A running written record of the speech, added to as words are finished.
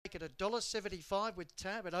at $1.75 with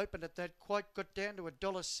tab. It opened at that quite, got down to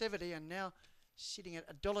 $1.70 and now sitting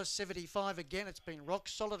at $1.75 again. It's been rock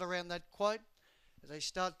solid around that quote. As they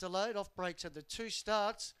start to load, off breaks had the 2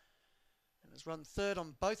 starts and has run third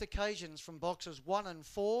on both occasions from boxes 1 and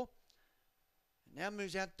 4. And now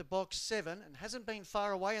moves out to box 7 and hasn't been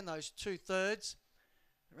far away in those 2/3.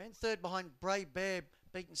 Ran third behind Bray Bear,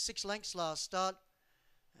 beaten 6 lengths last start.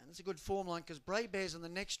 And it's a good form line because Bray Bear's in the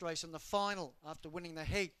next race in the final after winning the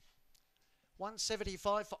heat.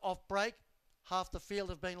 175 for off break. Half the field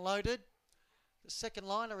have been loaded. The second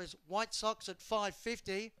liner is White Sox at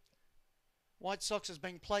 550. White Sox has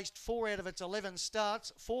been placed 4 out of its 11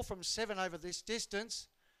 starts, 4 from 7 over this distance.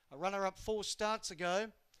 A runner-up 4 starts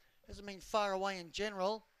ago. Hasn't been far away in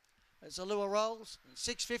general. As the lure rolls,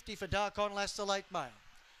 650 for Dark On Lass, the late male.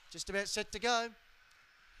 Just about set to go.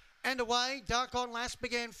 And away, Dark On Lass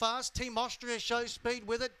began fast. Team Austria shows speed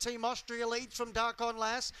with it. Team Austria leads from Dark On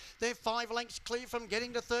Lass. They're 5 lengths clear from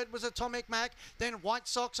getting to third was Atomic Mac. Then White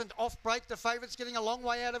Sox and off break. The favourite's getting a long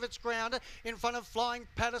way out of its ground. In front of Flying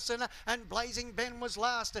Patterson and Blazing Ben was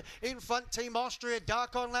last. In front, Team Austria.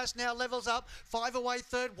 Dark On Lass now levels up. 5 away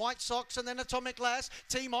third, White Sox and then Atomic Lass.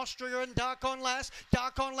 Team Austria and Dark On Lass.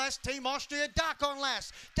 Dark On Lass, Team Austria, Dark On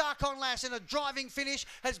Lass. Dark On Lass in a driving finish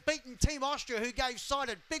has beaten Team Austria, who gave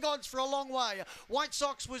sighted big odds for a long way. White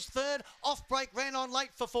Sox was third. Off break ran on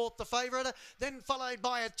late for fourth, the favourite. Then followed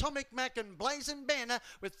by Atomic Mac and Blazing Ben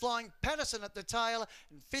with Flying Patterson at the tail.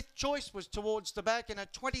 And fifth choice was towards the back in a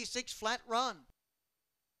 26 flat run.